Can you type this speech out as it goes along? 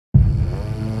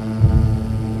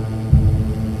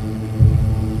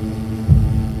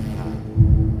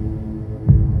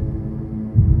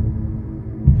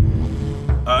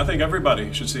I think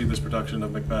everybody should see this production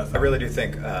of Macbeth. I really do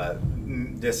think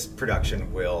this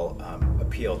production will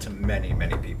appeal to many,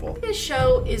 many people. This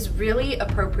show is really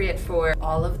appropriate for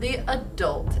all of the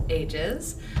adult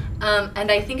ages.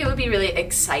 And I think it would be really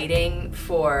exciting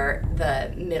for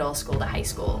the middle school to high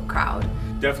school crowd.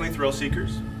 Definitely thrill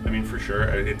seekers. I mean, for sure,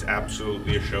 it's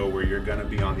absolutely a show where you're going to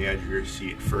be on the edge of your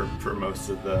seat for most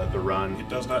of the run. It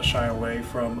does not shy away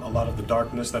from a lot of the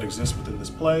darkness that exists within this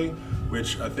play,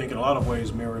 which I think in a lot of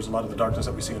ways mirrors a lot of the darkness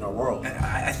that we see in our world.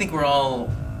 I think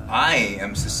I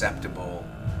am susceptible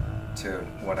to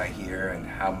what I hear and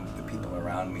how the people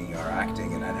around me are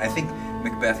acting, and I think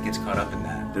Macbeth gets caught up in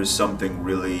that. There's something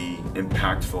really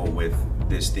impactful with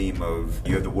this theme of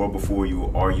you have the world before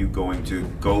you. Are you going to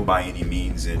go by any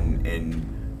means and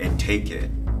take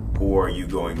it, or are you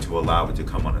going to allow it to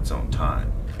come on its own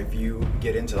time? If you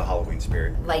get into the Halloween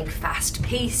spirit, like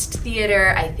fast-paced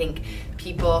theater, I think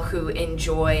people who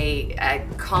enjoy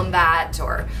combat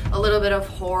or a little bit of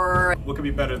horror. What could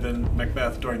be better than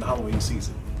Macbeth during the Halloween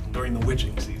season, during the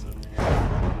witching season?